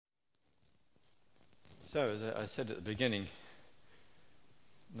So, as I said at the beginning,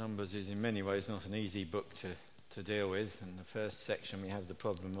 Numbers is in many ways not an easy book to deal with. In the first section we have the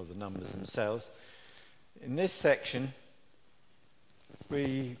problem of the numbers themselves. In this section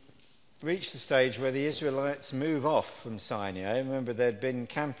we reach the stage where the Israelites move off from Sinai. Remember, they'd been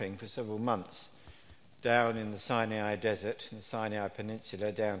camping for several months down in the Sinai desert, in the Sinai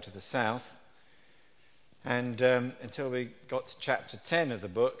Peninsula, down to the south. And until we got to chapter 10 of the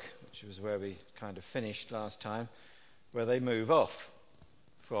book, which was where we kind of finished last time, where they move off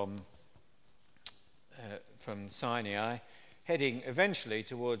from Sinai, heading eventually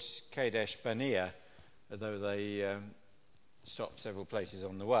towards Kadesh Barnea, although they stop several places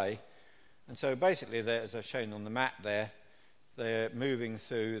on the way. And so basically, as I've shown on the map there, they're moving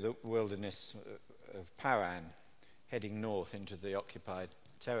through the wilderness of Paran, heading north into the occupied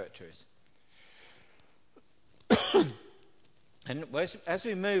territories. And as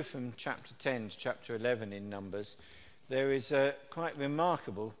we move from chapter 10 to chapter 11 in Numbers, there is a quite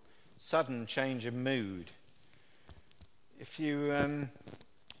remarkable sudden change of mood. If you,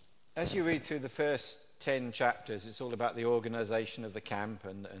 as you read through the first 10 chapters, it's all about the organisation of the camp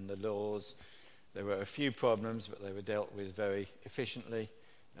and the laws. There were a few problems, but they were dealt with very efficiently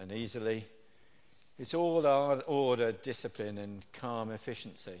and easily. It's all order, discipline, and calm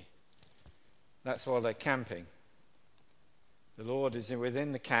efficiency. That's while they're camping. The Lord is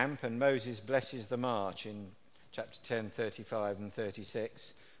within the camp, and Moses blesses the march in chapter 10, 35 and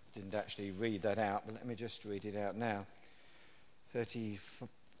 36. I didn't actually read that out, but let me just read it out now.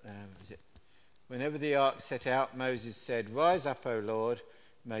 Whenever the ark set out, Moses said, "Rise up, O Lord,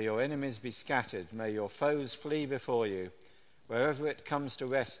 may your enemies be scattered, may your foes flee before you. Wherever it comes to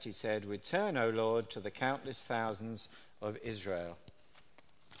rest," he said, "return, O Lord, to the countless thousands of Israel."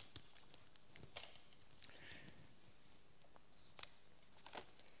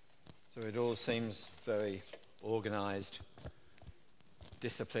 So it all seems very organised,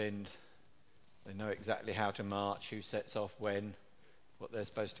 disciplined. They know exactly how to march, who sets off when, what they're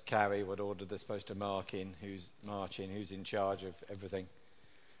supposed to carry, what order they're supposed to march in, who's marching, who's in charge of everything.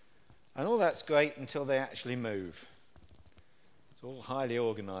 And all that's great until they actually move. It's all highly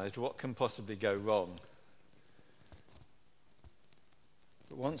organised. What can possibly go wrong?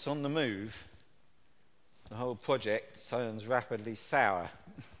 But once on the move, the whole project turns rapidly sour.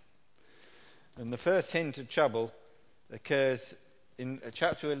 And the first hint of trouble occurs in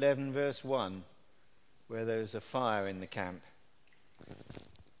chapter 11, verse 1, where there is a fire in the camp.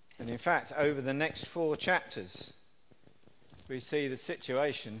 And in fact, over the next 4 chapters, we see the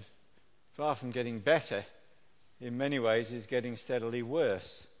situation, far from getting better, in many ways is getting steadily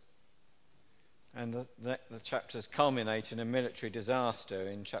worse. And the chapters culminate in a military disaster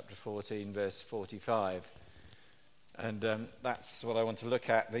in chapter 14, verse 45. And that's what I want to look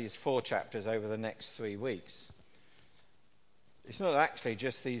at, these 4 chapters over the next 3 weeks. It's not actually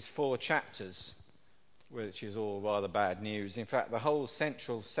just these 4 chapters, which is all rather bad news. In fact, the whole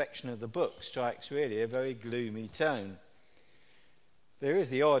central section of the book strikes really a very gloomy tone. There is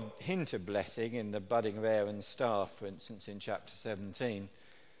the odd hint of blessing in the budding of Aaron's staff, for instance, in chapter 17.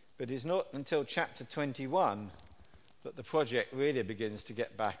 But it's not until chapter 21 that the project really begins to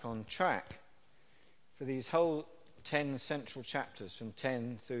get back on track. For these whole 10 central chapters, from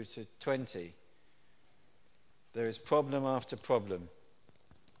 10 through to 20, there is problem after problem.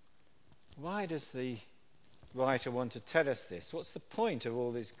 Why does the writer want to tell us this? What's the point of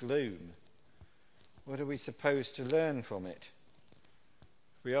all this gloom? What are we supposed to learn from it?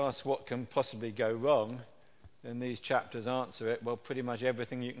 If we ask what can possibly go wrong, then these chapters answer it, well, pretty much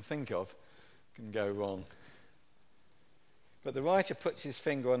everything you can think of can go wrong. But the writer puts his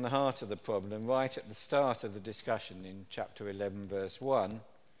finger on the heart of the problem right at the start of the discussion in chapter 11, verse 1.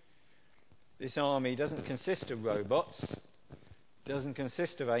 This army doesn't consist of robots, doesn't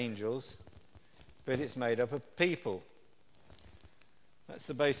consist of angels, but it's made up of people. That's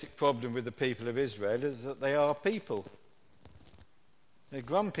the basic problem with the people of Israel, is that they are people. They're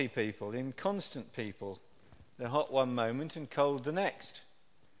grumpy people, inconstant people. They're hot one moment and cold the next.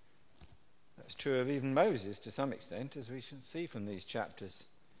 That's true of even Moses to some extent, as we shall see from these chapters.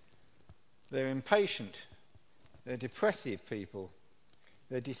 They're impatient. They're depressive people.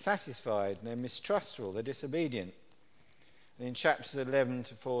 They're dissatisfied. They're mistrustful. They're disobedient. And in chapters 11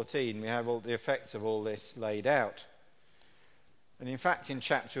 to 14, we have all the effects of all this laid out. And in fact, in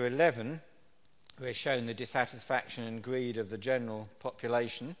chapter 11, we're shown the dissatisfaction and greed of the general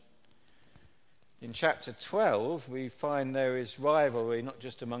population. In chapter 12, we find there is rivalry not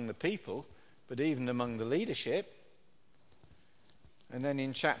just among the people, but even among the leadership. And then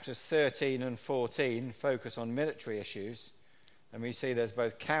in chapters 13 and 14, focus on military issues, and we see there's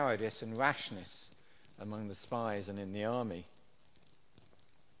both cowardice and rashness among the spies and in the army.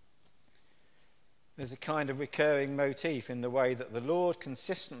 There's a kind of recurring motif in the way that the Lord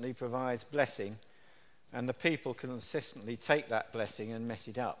consistently provides blessing and the people consistently take that blessing and mess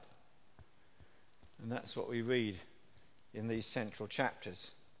it up. And that's what we read in these central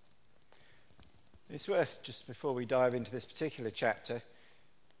chapters. It's worth, just before we dive into this particular chapter,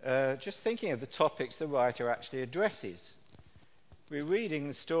 just thinking of the topics the writer actually addresses. We're reading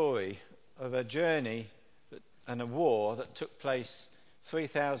the story of a journey and a war that took place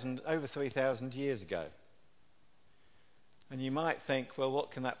over 3,000 years ago. And you might think, well,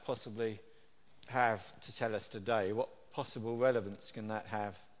 what can that possibly have to tell us today? What possible relevance can that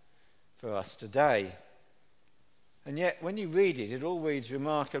have for us today? And yet, when you read it, it all reads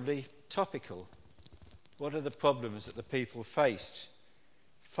remarkably topical. What are the problems that the people faced?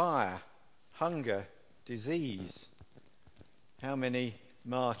 Fire, hunger, disease. How many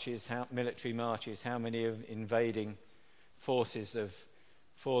military marches, how many of invading forces have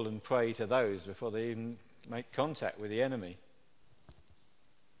fallen prey to those before they even make contact with the enemy?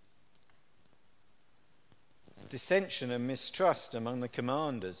 Dissension and mistrust among the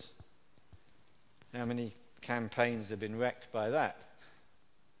commanders. How many campaigns have been wrecked by that?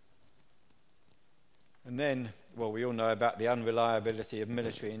 And then, well, we all know about the unreliability of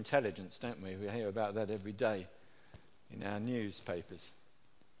military intelligence, don't we? We hear about that every day in our newspapers.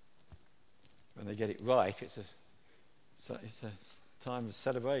 When they get it right, it's a time of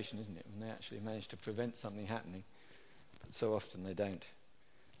celebration, isn't it? When they actually manage to prevent something happening. But so often they don't.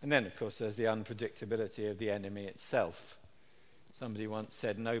 And then, of course, there's the unpredictability of the enemy itself. Somebody once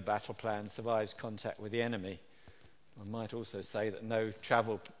said, no battle plan survives contact with the enemy. One might also say that no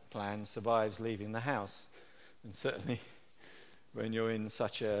travel plan survives leaving the house. And certainly when you're in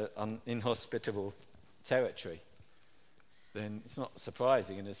such an inhospitable territory, then it's not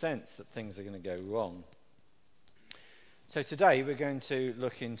surprising in a sense that things are going to go wrong. So today we're going to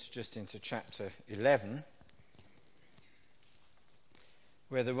look into chapter 11,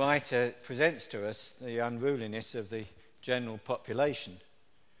 where the writer presents to us the unruliness of the general population.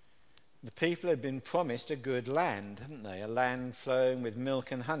 The people had been promised a good land, hadn't they? A land flowing with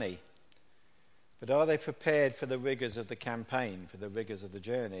milk and honey. But are they prepared for the rigours of the campaign, for the rigours of the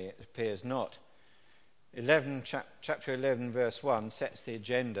journey? It appears not. Chapter 11, verse 1 sets the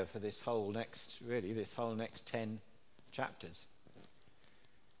agenda for this whole next 10 chapters.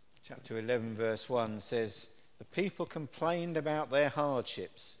 Chapter 11, verse 1 says, the people complained about their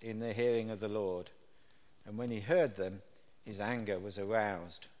hardships in the hearing of the Lord, and when he heard them, his anger was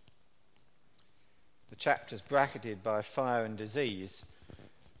aroused. The chapter's bracketed by fire and disease,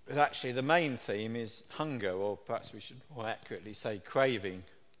 but actually the main theme is hunger, or perhaps we should more accurately say craving.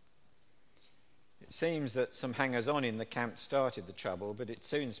 It seems that some hangers-on in the camp started the trouble, but it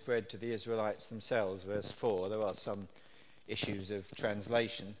soon spread to the Israelites themselves. Verse 4, there are some issues of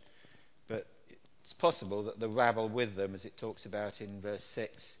translation, but it's possible that the rabble with them, as it talks about in verse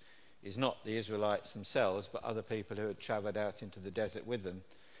 6, is not the Israelites themselves, but other people who had travelled out into the desert with them.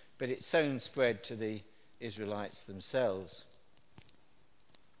 But it soon spread to the Israelites themselves.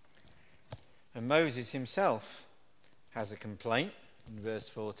 And Moses himself has a complaint in verse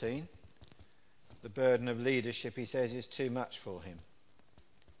 14. The burden of leadership, he says, is too much for him.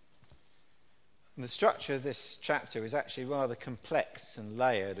 And the structure of this chapter is actually rather complex and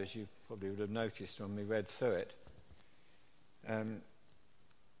layered, as you probably would have noticed when we read through it.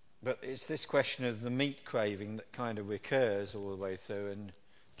 But it's this question of the meat craving that kind of recurs all the way through and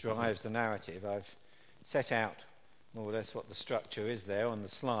drives the narrative. I've set out more or less what the structure is there on the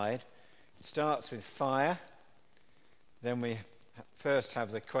slide. It starts with fire. Then we first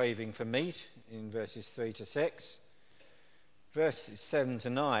have the craving for meat in verses 3 to 6. Verses 7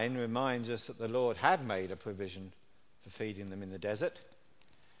 to 9 reminds us that the Lord had made a provision for feeding them in the desert.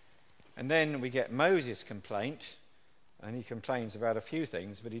 And then we get Moses' complaint, and he complains about a few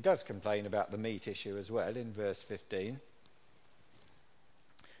things, but he does complain about the meat issue as well in verse 15.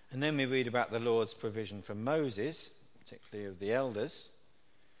 And then we read about the Lord's provision for Moses, particularly of the elders.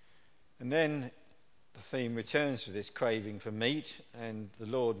 And then the theme returns to this craving for meat, and the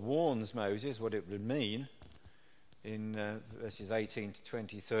Lord warns Moses what it would mean in verses 18 to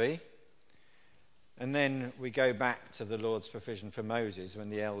 23. And then we go back to the Lord's provision for Moses when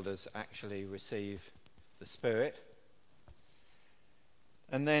the elders actually receive the Spirit.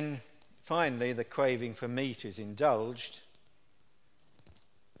 And then finally the craving for meat is indulged.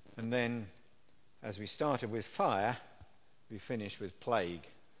 And then, as we started with fire, we finish with plague.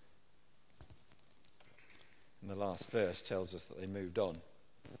 And the last verse tells us that they moved on.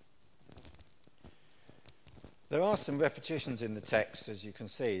 There are some repetitions in the text, as you can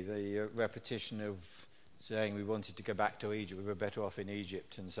see. The repetition of saying we wanted to go back to Egypt, we were better off in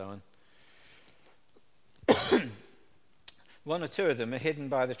Egypt and so on. One or two of them are hidden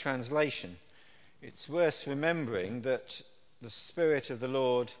by the translation. It's worth remembering that the Spirit of the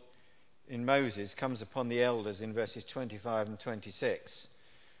Lord in Moses comes upon the elders in verses 25 and 26.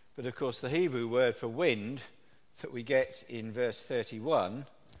 But of course the Hebrew word for wind that we get in verse 31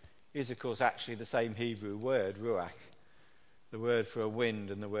 is of course actually the same Hebrew word, ruach. The word for a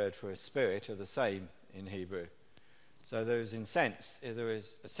wind and the word for a spirit are the same in Hebrew. So there is a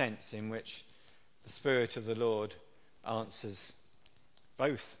sense in which the Spirit of the Lord answers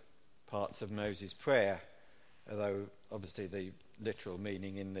both parts of Moses' prayer, although obviously the literal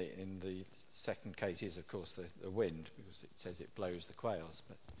meaning in the second case is of course the wind, because it says it blows the quails,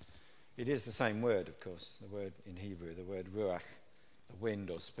 but it is the same word, of course, the word in Hebrew, the word ruach, the wind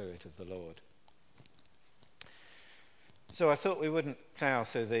or spirit of the Lord. So I thought we wouldn't plough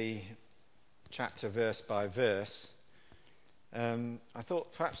through the chapter verse by verse. I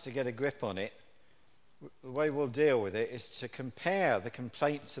thought perhaps to get a grip on it, the way we'll deal with it is to compare the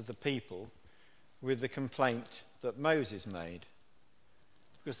complaints of the people with the complaint that Moses made.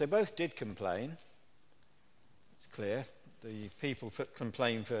 Because they both did complain. It's clear. The people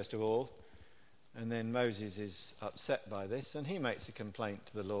complain first of all, and then Moses is upset by this, and he makes a complaint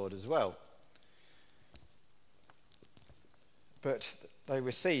to the Lord as well. But they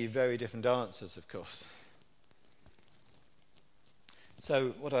receive very different answers, of course.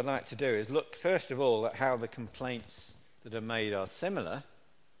 So what I'd like to do is look first of all at how the complaints that are made are similar,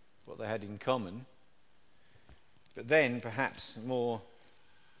 what they had in common, but then perhaps more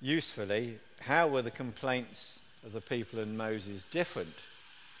usefully, how were the complaints of the people and Moses different?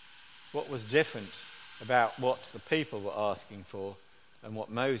 What was different about what the people were asking for and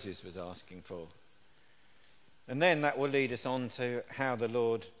what Moses was asking for? And then that will lead us on to how the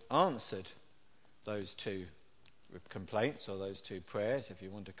Lord answered those two complaints, or those two prayers, if you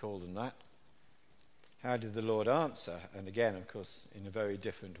want to call them that. How did the Lord answer? And again, of course, in a very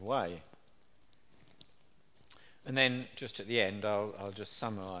different way. And then, just at the end, I'll just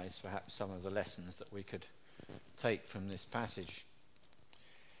summarise perhaps some of the lessons that we could take from this passage.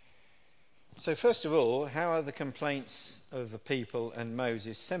 So first of all, how are the complaints of the people and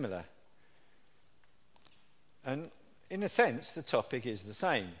Moses similar? And in a sense, the topic is the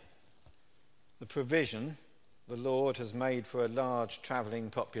same. The provision the Lord has made for a large travelling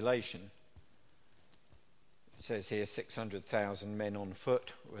population. It says here 600,000 men on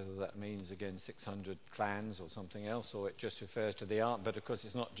foot, whether that means again 600 clans or something else, or it just refers to the army. But of course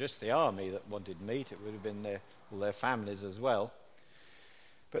it's not just the army that wanted meat, it would have been all their families as well.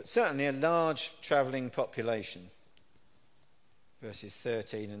 But certainly a large travelling population. Verses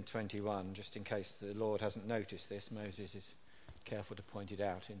 13 and 21, just in case the Lord hasn't noticed this, Moses is careful to point it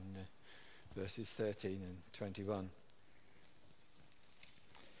out in verses 13 and 21.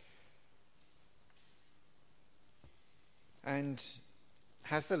 And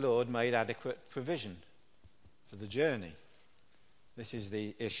has the Lord made adequate provision for the journey? This is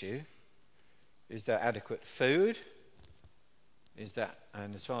the issue. Is there adequate food?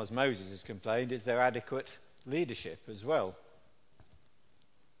 And as far as Moses is complained, is there adequate leadership as well?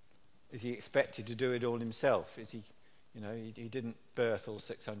 Is he expected to do it all himself? Is he, he didn't birth all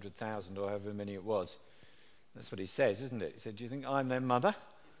 600,000 or however many it was. That's what he says, isn't it? He said, do you think I'm their mother?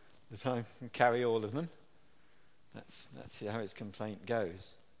 That I can carry all of them? That's how his complaint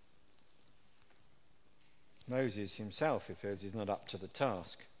goes. Moses himself, he feels he's not up to the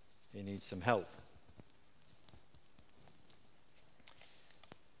task. He needs some help.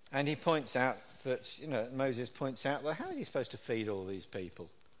 And he points out that, Moses points out, well, how is he supposed to feed all these people?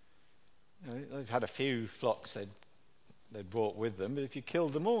 They've had a few flocks they'd brought with them, but if you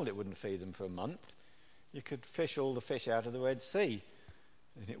killed them all, it wouldn't feed them for a month. You could fish all the fish out of the Red Sea,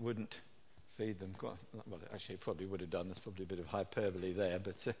 and it wouldn't feed them. Well, actually, it probably would have done. There's probably a bit of hyperbole there,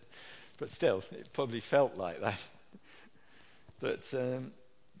 but still, it probably felt like that. But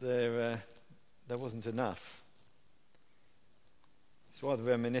there wasn't enough. It's rather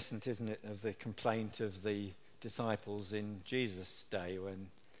reminiscent, isn't it, of the complaint of the disciples in Jesus' day when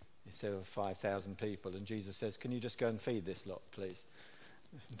he said of 5,000 people, and Jesus says, "Can you just go and feed this lot, please?"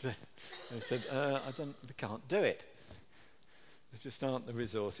 And they said, "We can't do it. There just aren't the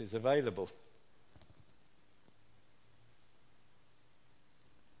resources available."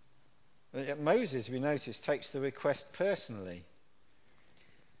 But yet Moses, we notice, takes the request personally.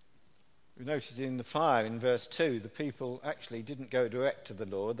 We notice in the fire in verse 2, the people actually didn't go direct to the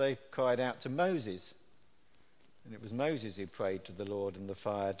Lord, they cried out to Moses. And it was Moses who prayed to the Lord and the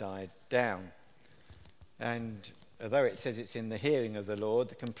fire died down. And although it says it's in the hearing of the Lord,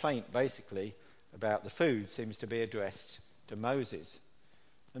 the complaint basically about the food seems to be addressed to Moses.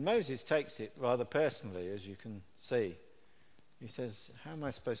 And Moses takes it rather personally, as you can see. He says, how am I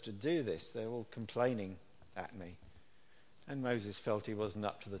supposed to do this? They're all complaining at me. And Moses felt he wasn't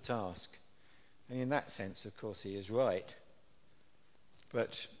up to the task. And in that sense, of course, he is right.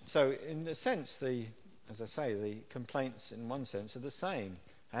 But so in a sense, as I say, the complaints in one sense are the same.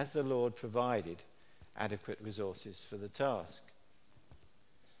 Has the Lord provided adequate resources for the task?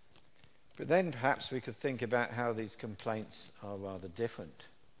 But then perhaps we could think about how these complaints are rather different.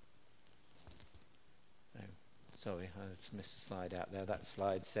 Oh, sorry, I just missed a slide out there. That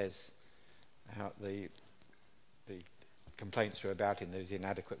slide says how the complaints were about in those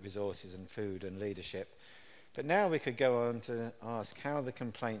inadequate resources and food and leadership. But now we could go on to ask how the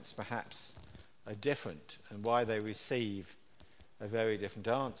complaints perhaps are different and why they receive a very different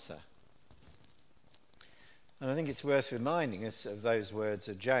answer. And I think it's worth reminding us of those words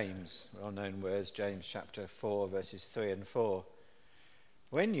of James, well-known words, James chapter 4, verses 3 and 4.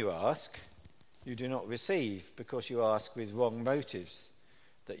 When you ask, you do not receive, because you ask with wrong motives,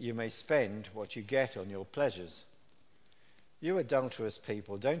 that you may spend what you get on your pleasures. You adulterous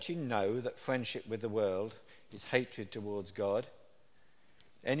people, don't you know that friendship with the world is hatred towards God?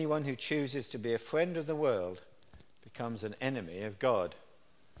 Anyone who chooses to be a friend of the world becomes an enemy of God.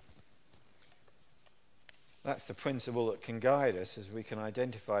 That's the principle that can guide us as we can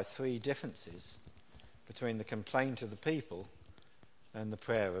identify three differences between the complaint of the people and the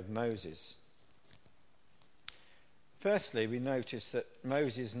prayer of Moses. Firstly, we notice that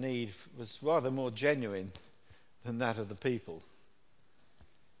Moses' need was rather more genuine than that of the people.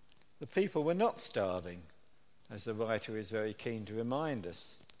 The people were not starving, as the writer is very keen to remind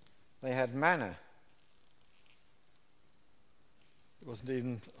us. They had manna. It wasn't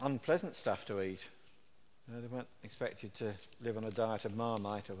even unpleasant stuff to eat. They weren't expected to live on a diet of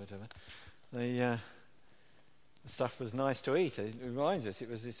Marmite or whatever. The stuff was nice to eat. It reminds us it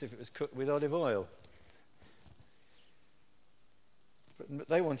was as if it was cooked with olive oil. But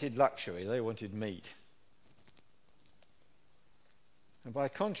they wanted luxury. They wanted meat. And by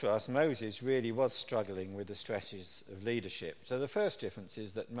contrast, Moses really was struggling with the stresses of leadership. So the first difference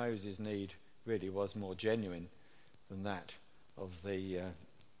is that Moses' need really was more genuine than that of the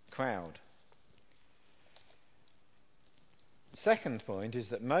crowd. The second point is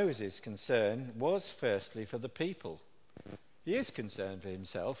that Moses' concern was firstly for the people. He is concerned for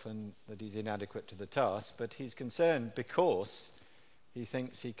himself and that he's inadequate to the task, but he's concerned because he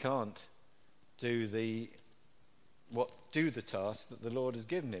thinks he can't do the task that the Lord has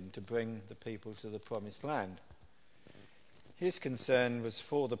given him to bring the people to the promised land. His concern was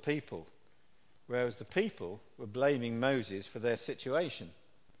for the people, whereas the people were blaming Moses for their situation.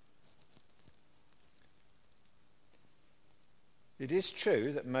 It is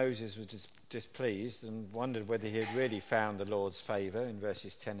true that Moses was displeased and wondered whether he had really found the Lord's favour in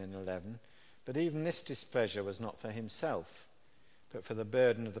verses 10 and 11, but even this displeasure was not for himself, but for the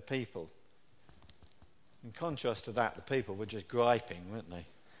burden of the people. In contrast to that, the people were just griping, weren't they?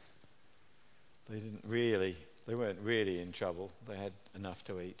 They weren't really in trouble. They had enough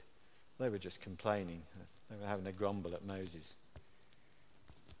to eat. They were just complaining. They were having a grumble at Moses.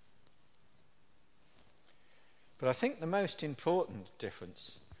 But I think the most important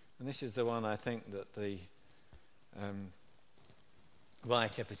difference, and this is the one I think that the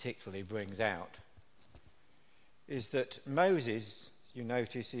writer particularly brings out, is that Moses, you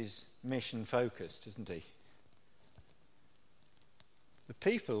notice, is mission focused, isn't he? The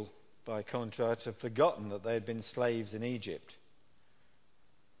people, by contrast, have forgotten that they had been slaves in Egypt.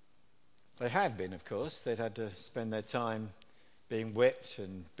 They had been, of course. They'd had to spend their time being whipped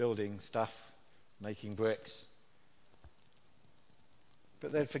and building stuff, making bricks.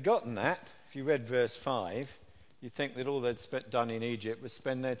 But they'd forgotten that. If you read verse 5, you'd think that all they'd done in Egypt was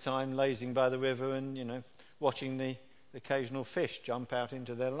spend their time lazing by the river and, watching the occasional fish jump out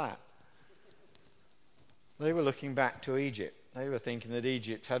into their lap. They were looking back to Egypt. They were thinking that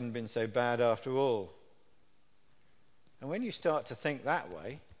Egypt hadn't been so bad after all. And when you start to think that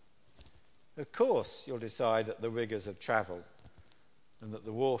way, of course you'll decide that the rigours of travel and that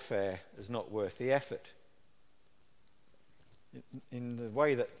the warfare is not worth the effort. In the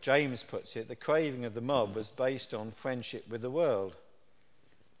way that James puts it, the craving of the mob was based on friendship with the world.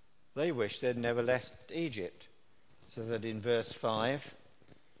 They wished they'd never left Egypt. So that in verse 5,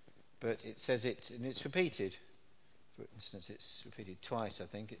 but it says it, and it's repeated. For instance, it's repeated twice, I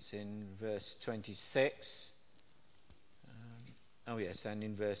think. It's in verse 26. And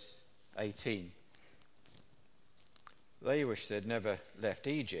in verse 18. They wished they'd never left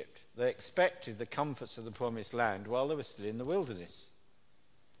Egypt. They expected the comforts of the promised land while they were still in the wilderness.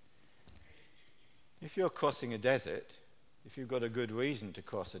 If you're crossing a desert, if you've got a good reason to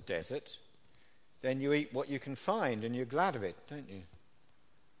cross a desert, then you eat what you can find and you're glad of it, don't you?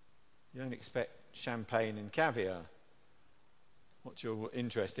 You don't expect champagne and caviar. What you're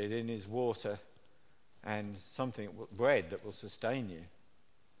interested in is water and bread that will sustain you.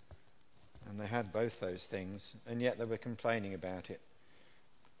 And they had both those things, and yet they were complaining about it.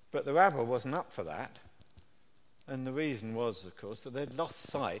 But the rabble wasn't up for that. And the reason was, of course, that they'd lost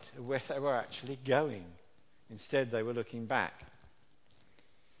sight of where they were actually going. Instead, they were looking back.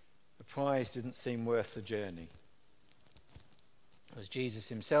 The prize didn't seem worth the journey. As Jesus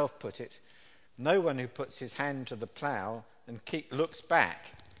himself put it, no one who puts his hand to the plough and looks back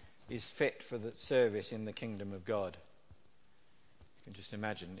is fit for the service in the kingdom of God. You can just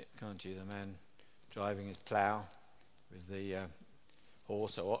imagine it, can't you? The man driving his plough with the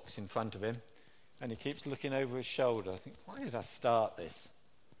horse or ox in front of him, and he keeps looking over his shoulder. I think, why did I start this?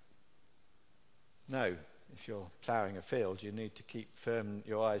 No, if you're ploughing a field, you need to keep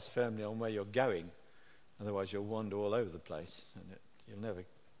your eyes firmly on where you're going. Otherwise, you'll wander all over the place, and it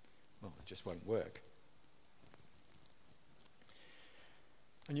just won't work.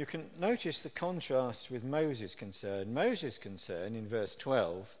 And you can notice the contrast with Moses' concern. Moses' concern in verse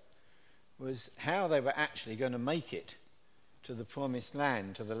 12 was how they were actually going to make it to the promised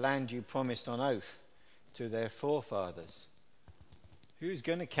land, to the land you promised on oath to their forefathers. Who's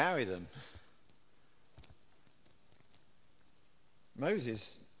going to carry them?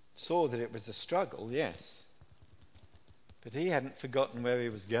 Moses saw that it was a struggle, yes, but he hadn't forgotten where he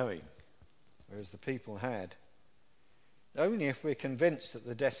was going, whereas the people had. Only if we're convinced that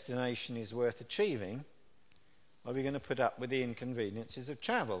the destination is worth achieving are we going to put up with the inconveniences of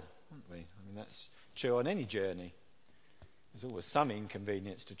travel, aren't we? I mean, that's true on any journey. There's always some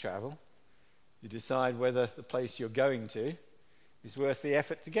inconvenience to travel. You decide whether the place you're going to is worth the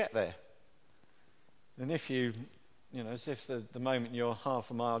effort to get there. And if as if the moment you're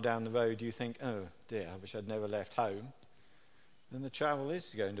half a mile down the road you think, oh dear, I wish I'd never left home, then the travel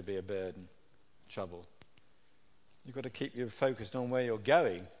is going to be a burden, trouble. You've got to keep you focused on where you're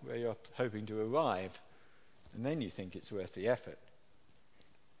going, where you're hoping to arrive, and then you think it's worth the effort.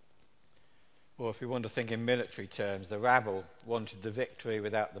 Or if we want to think in military terms, the rabble wanted the victory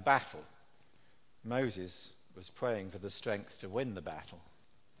without the battle. Moses was praying for the strength to win the battle.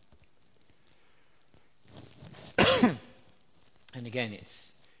 And again,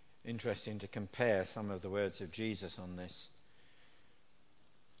 it's interesting to compare some of the words of Jesus on this.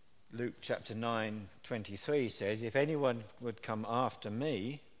 Luke chapter 9:23 says, if anyone would come after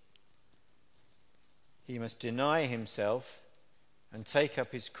me, he must deny himself and take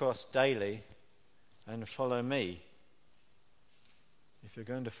up his cross daily and follow me. If you're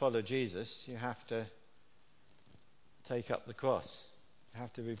going to follow Jesus, you have to take up the cross. You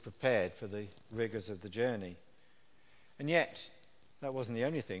have to be prepared for the rigors of the journey. And yet, that wasn't the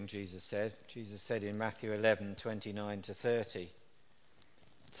only thing Jesus said. Jesus said in Matthew 11:29-30,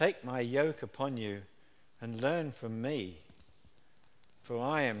 take my yoke upon you and learn from me, for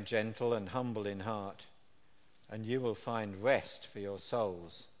I am gentle and humble in heart, and you will find rest for your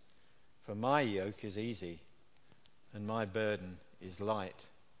souls. For my yoke is easy and my burden is light.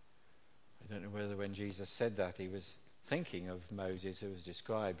 I don't know whether when Jesus said that he was thinking of Moses, who was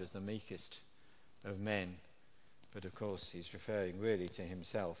described as the meekest of men. But of course he's referring really to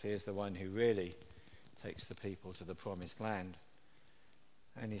himself. Here's the one who really takes the people to the promised land.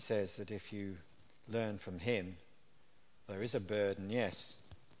 And he says that if you learn from him, there is a burden, yes,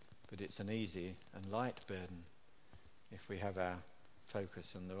 but it's an easy and light burden if we have our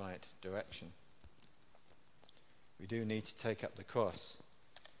focus in the right direction. We do need to take up the cross,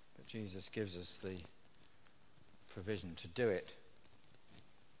 but Jesus gives us the provision to do it.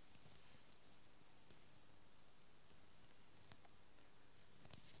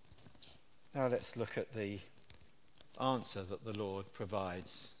 Now let's look at the answer that the Lord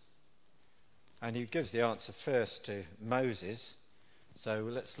provides. And he gives the answer first to Moses. So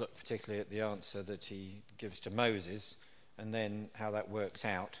let's look particularly at the answer that he gives to Moses and then how that works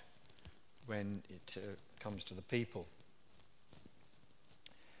out when it comes to the people.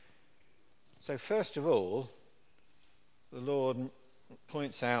 So first of all, the Lord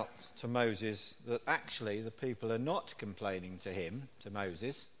points out to Moses that actually the people are not complaining to him, to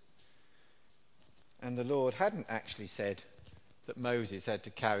Moses. And the Lord hadn't actually said that Moses had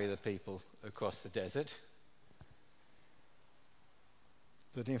to carry the people across the desert.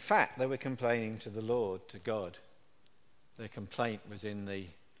 But in fact, they were complaining to the Lord, to God. Their complaint was in the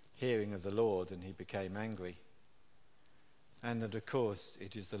hearing of the Lord, and he became angry. And that, of course,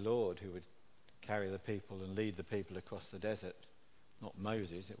 it is the Lord who would carry the people and lead the people across the desert, not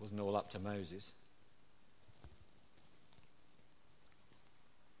Moses. It wasn't all up to Moses.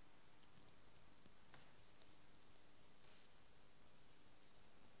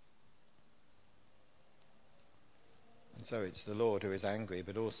 So it's the Lord who is angry,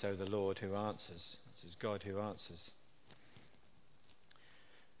 but also the Lord who answers. This is God who answers.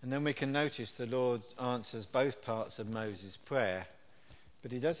 And then we can notice the Lord answers both parts of Moses' prayer,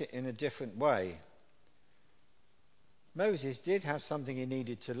 but he does it in a different way. Moses did have something he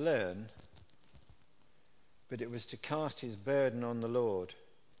needed to learn, but it was to cast his burden on the Lord.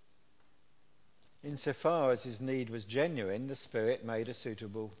 Insofar as his need was genuine, the Spirit made a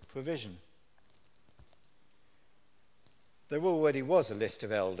suitable provision. There already was a list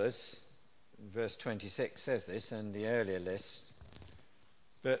of elders. Verse 26 says this, and the earlier list.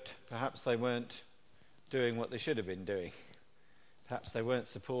 But perhaps they weren't doing what they should have been doing. Perhaps they weren't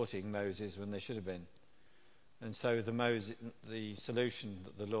supporting Moses when they should have been. And so the solution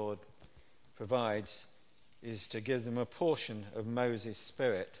that the Lord provides is to give them a portion of Moses'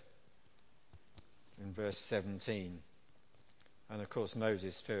 spirit in verse 17. And of course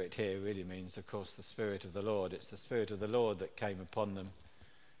Moses' spirit here really means, of course, the Spirit of the Lord. It's the Spirit of the Lord that came upon them,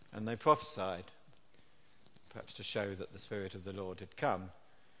 and they prophesied, perhaps to show that the Spirit of the Lord had come.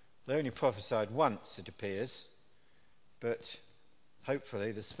 They only prophesied once, it appears, but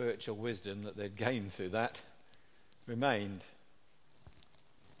hopefully the spiritual wisdom that they'd gained through that remained.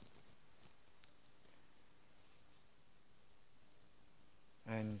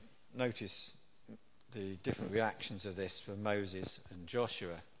 And notice the different reactions of this from Moses and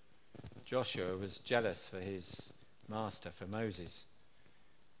Joshua. Joshua was jealous for his master, for Moses.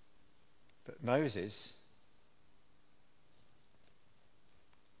 But Moses,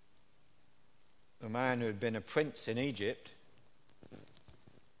 the man who had been a prince in Egypt,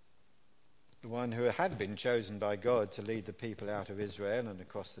 the one who had been chosen by God to lead the people out of Israel and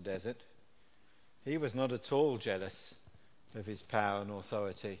across the desert, he was not at all jealous of his power and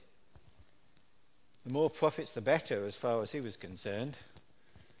authority. The more prophets, the better, as far as he was concerned.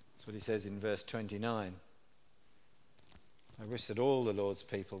 That's what he says in verse 29. I wish that all the Lord's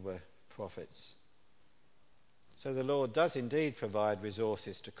people were prophets. So the Lord does indeed provide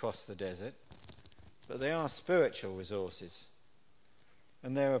resources to cross the desert, but they are spiritual resources,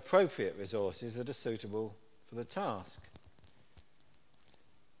 and they're appropriate resources that are suitable for the task.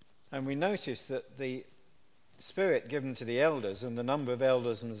 And we notice that the spirit given to the elders and the number of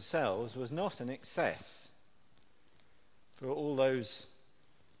elders themselves was not an excess. For all those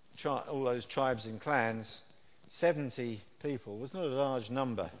tribes and clans, 70 people was not a large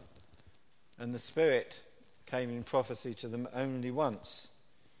number, and the Spirit came in prophecy to them only once.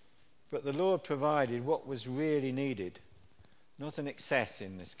 But the Lord provided what was really needed, not an excess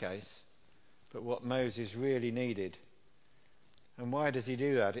in this case, but what Moses really needed. And why does he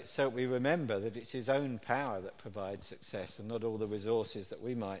do that? It's so we remember that it's his own power that provides success and not all the resources that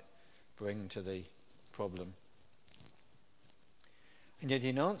we might bring to the problem. And yet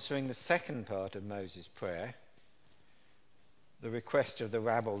in answering the second part of Moses' prayer, the request of the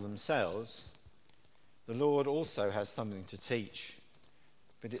rabble themselves, the Lord also has something to teach,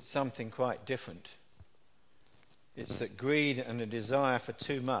 but it's something quite different. It's that greed and a desire for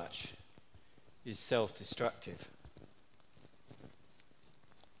too much is self-destructive.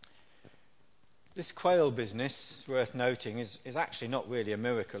 This quail business, it's worth noting, is actually not really a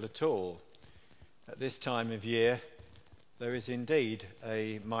miracle at all. At this time of year, there is indeed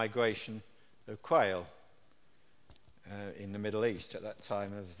a migration of quail in the Middle East at that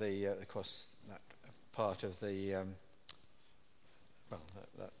time of the, across that part of the,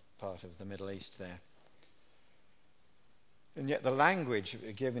 that part of the Middle East there. And yet the language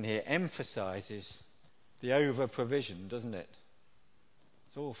given here emphasises the over-provision, doesn't it?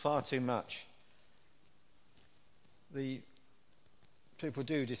 It's all far too much. The people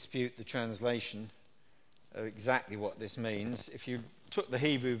do dispute the translation of exactly what this means. If you took the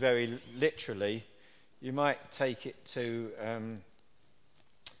Hebrew very literally, you might take it to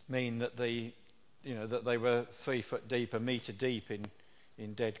mean that that they were 3 foot deep, a metre deep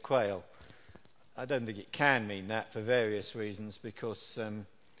in dead quail. I don't think it can mean that for various reasons, because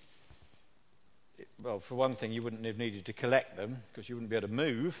for one thing, you wouldn't have needed to collect them because you wouldn't be able to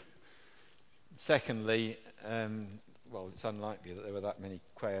move. Secondly, it's unlikely that there were that many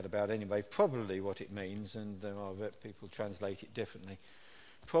quail about anyway. Probably what it means, and there are people translate it differently,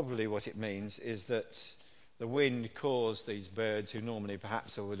 probably what it means is that the wind caused these birds, who normally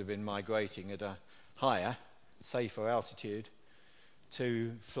perhaps would have been migrating at a higher, safer altitude,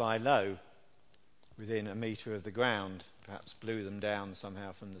 to fly low within a metre of the ground, perhaps blew them down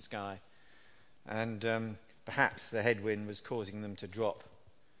somehow from the sky. And perhaps the headwind was causing them to drop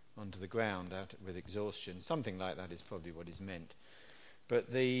onto the ground out with exhaustion. Something like that is probably what is meant. But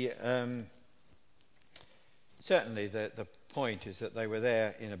certainly the point is that they were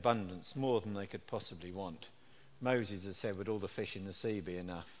there in abundance, more than they could possibly want. Moses has said, would all the fish in the sea be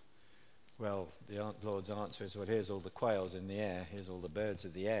enough? Well, the Lord's answer is, well, here's all the quails in the air, here's all the birds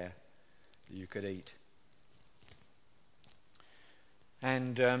of the air that you could eat.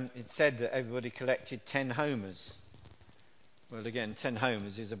 And it said that everybody collected 10 homers. Well, again, 10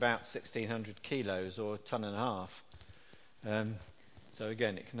 homers is about 1,600 kilos, or a ton and a half. So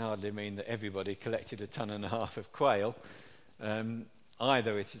again, it can hardly mean that everybody collected a ton and a half of quail.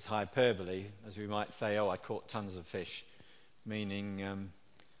 Either it is hyperbole, as we might say, I caught tons of fish, meaning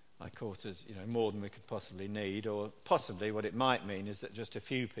I caught more than we could possibly need, or possibly what it might mean is that just a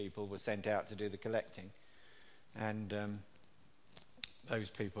few people were sent out to do the collecting, and those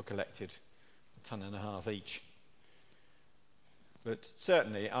people collected a ton and a half each. But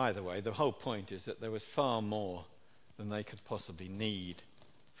certainly, either way, the whole point is that there was far more than they could possibly need,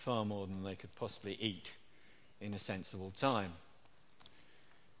 far more than they could possibly eat in a sensible time.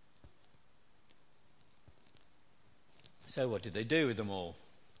 So what did they do with them all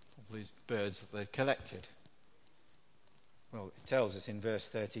these birds that they'd collected? Well, it tells us in verse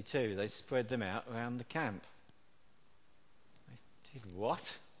 32, they spread them out around the camp. They did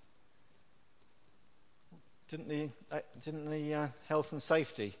what? Didn't the health and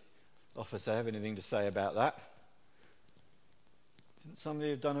safety officer have anything to say about that? Didn't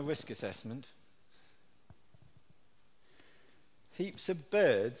somebody have done a risk assessment? Heaps of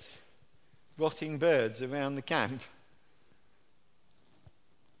birds, rotting birds around the camp.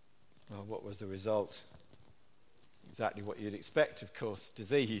 Well, what was the result? Exactly what you'd expect, of course,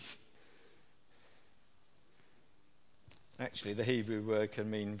 disease. Actually, the Hebrew word can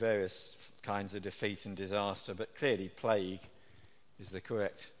mean various kinds of defeat and disaster, but clearly plague is the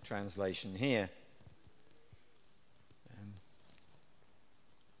correct translation here.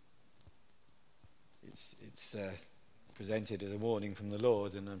 It's presented as a warning from the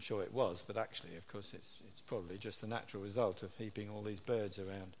Lord, and I'm sure it was, but actually, of course, it's probably just the natural result of heaping all these birds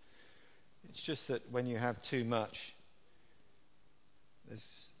around. It's just that when you have too much,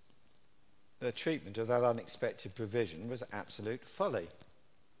 the treatment of that unexpected provision was absolute folly.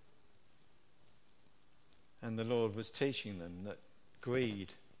 And the Lord was teaching them that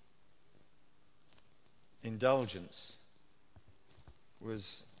greed, indulgence,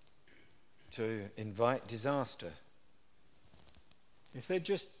 was to invite disaster. If they'd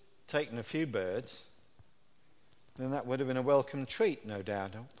just taken a few birds, then that would have been a welcome treat, no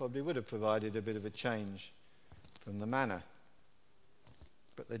doubt. It probably would have provided a bit of a change from the manna.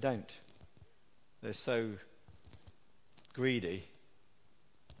 But they don't. They're so greedy,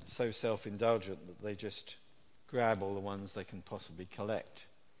 so self-indulgent that they just grab all the ones they can possibly collect,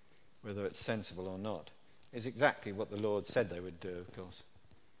 whether it's sensible or not. Is exactly what the Lord said they would do, of course.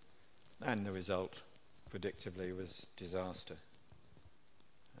 And the result, predictably, was disaster.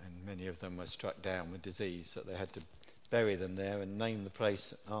 And many of them were struck down with disease, so they had to bury them there and name the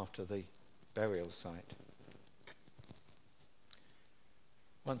place after the burial site.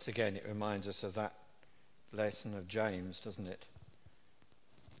 Once again, it reminds us of that lesson of James, doesn't it?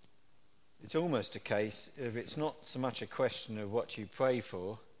 It's almost a case of it's not so much a question of what you pray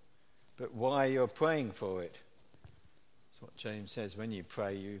for, but why you're praying for it. That's what James says. When you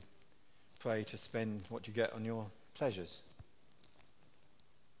pray to spend what you get on your pleasures.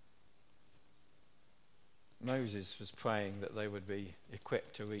 Moses was praying that they would be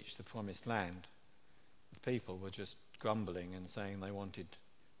equipped to reach the promised land. The people were just grumbling and saying they wanted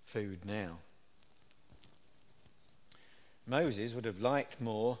food now. Moses would have liked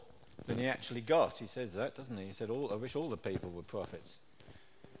more than he actually got. He says that, doesn't he? He said, I wish all the people were prophets.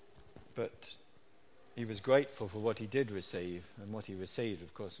 But he was grateful for what he did receive, and what he received,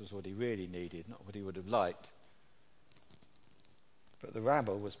 of course, was what he really needed, not what he would have liked. But the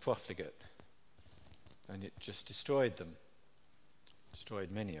rabble was profligate, and it just destroyed them.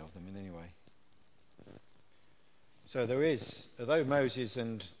 Destroyed many of them, in any way. So there is, although Moses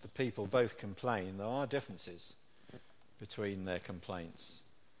and the people both complain, there are differences between their complaints.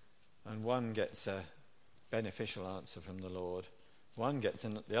 And one gets a beneficial answer from the Lord.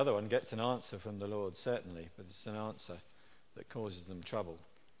 The other one gets an answer from the Lord, certainly, but it's an answer that causes them trouble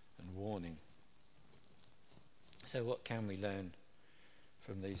and warning. So what can we learn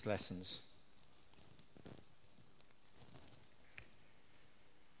from these lessons?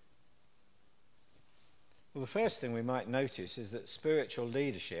 Well, the first thing we might notice is that spiritual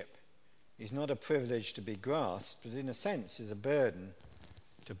leadership is not a privilege to be grasped, but in a sense is a burden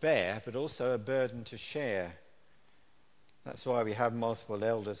to bear, but also a burden to share. That's why we have multiple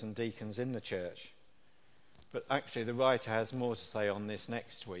elders and deacons in the church. But actually the writer has more to say on this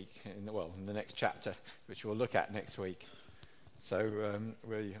next week, in the next chapter, which we'll look at next week. So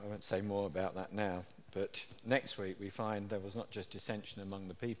I won't say more about that now. But next week we find there was not just dissension among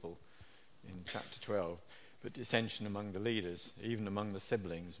the people in chapter 12, but dissension among the leaders, even among the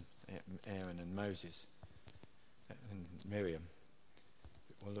siblings, Aaron and Moses and Miriam.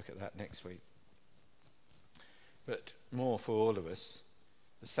 We'll look at that next week. But more for all of us,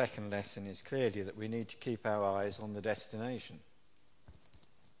 the second lesson is clearly that we need to keep our eyes on the destination.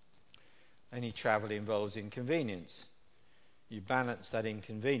 Any travel involves inconvenience. You balance that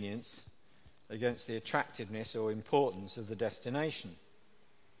inconvenience against the attractiveness or importance of the destination.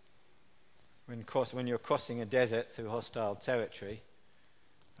 When you're crossing a desert through hostile territory,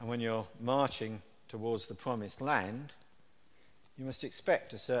 and when you're marching towards the promised land, you must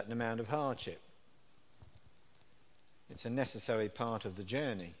expect a certain amount of hardship. It's a necessary part of the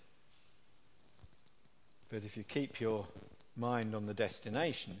journey. But if you keep your mind on the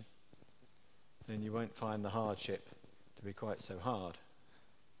destination, then you won't find the hardship to be quite so hard.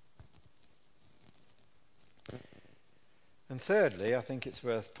 And thirdly, I think it's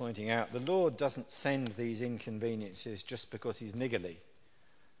worth pointing out, the Lord doesn't send these inconveniences just because he's niggly,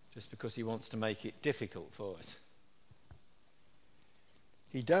 just because he wants to make it difficult for us.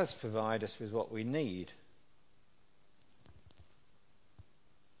 He does provide us with what we need.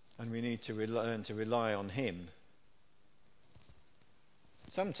 And we need to learn to rely on him.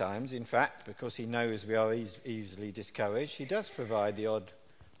 Sometimes, in fact, because he knows we are easily discouraged, he does provide the odd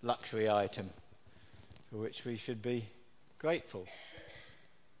luxury item for which we should be grateful.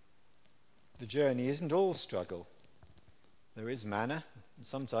 The journey isn't all struggle. There is manna, and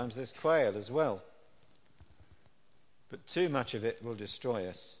sometimes there's quail as well. But too much of it will destroy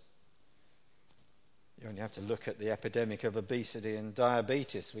us. You only have to look at the epidemic of obesity and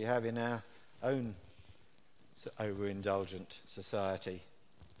diabetes we have in our own overindulgent society.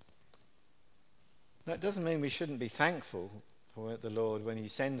 That doesn't mean we shouldn't be thankful for the Lord when he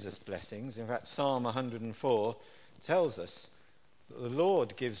sends us blessings. In fact, Psalm 104 tells us that the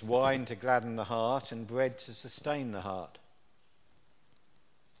Lord gives wine to gladden the heart and bread to sustain the heart.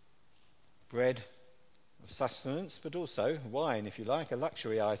 Bread of sustenance, but also wine, if you like, a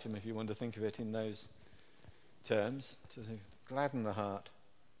luxury item if you want to think of it in those terms, to gladden the heart.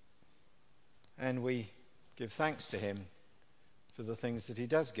 And we give thanks to him for the things that he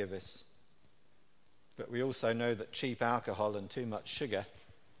does give us. But we also know that cheap alcohol and too much sugar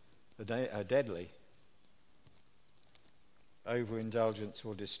are deadly. Overindulgence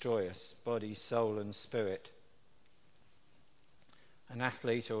will destroy us, body, soul and spirit. An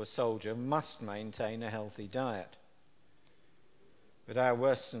athlete or a soldier must maintain a healthy diet. But our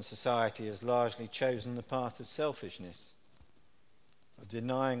Western society has largely chosen the path of selfishness, of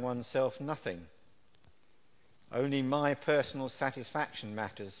denying oneself nothing. Only my personal satisfaction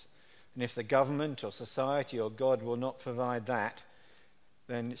matters, and if the government or society or God will not provide that,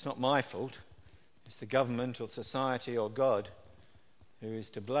 then it's not my fault. It's the government or society or God who is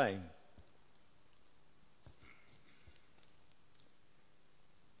to blame.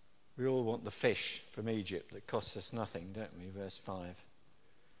 We all want the fish from Egypt that costs us nothing, don't we? Verse 5.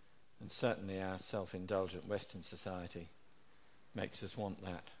 And certainly our self-indulgent Western society makes us want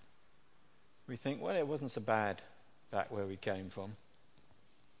that. We think, well, it wasn't so bad back where we came from.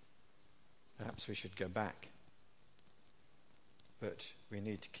 Perhaps we should go back. But we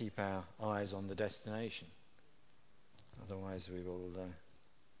need to keep our eyes on the destination. Otherwise we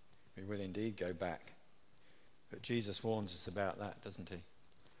will indeed go back. But Jesus warns us about that, doesn't he?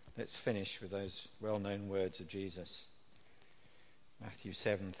 Let's finish with those well-known words of Jesus. Matthew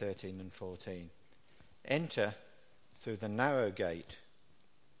 7:13 and 14. Enter through the narrow gate,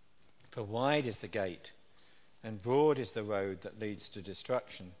 for wide is the gate, and broad is the road that leads to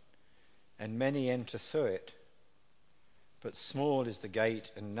destruction, and many enter through it. But small is the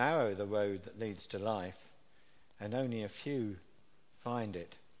gate, and narrow the road that leads to life, and only a few find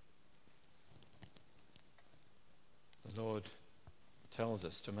it. The Lord tells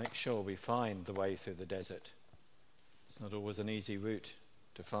us to make sure we find the way through the desert. It's not always an easy route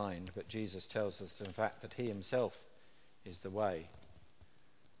to find, but Jesus tells us, in fact, that he himself is the way,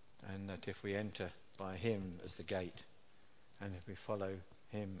 and that if we enter by him as the gate, and if we follow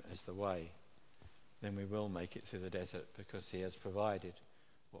him as the way, then we will make it through the desert because he has provided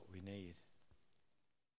what we need.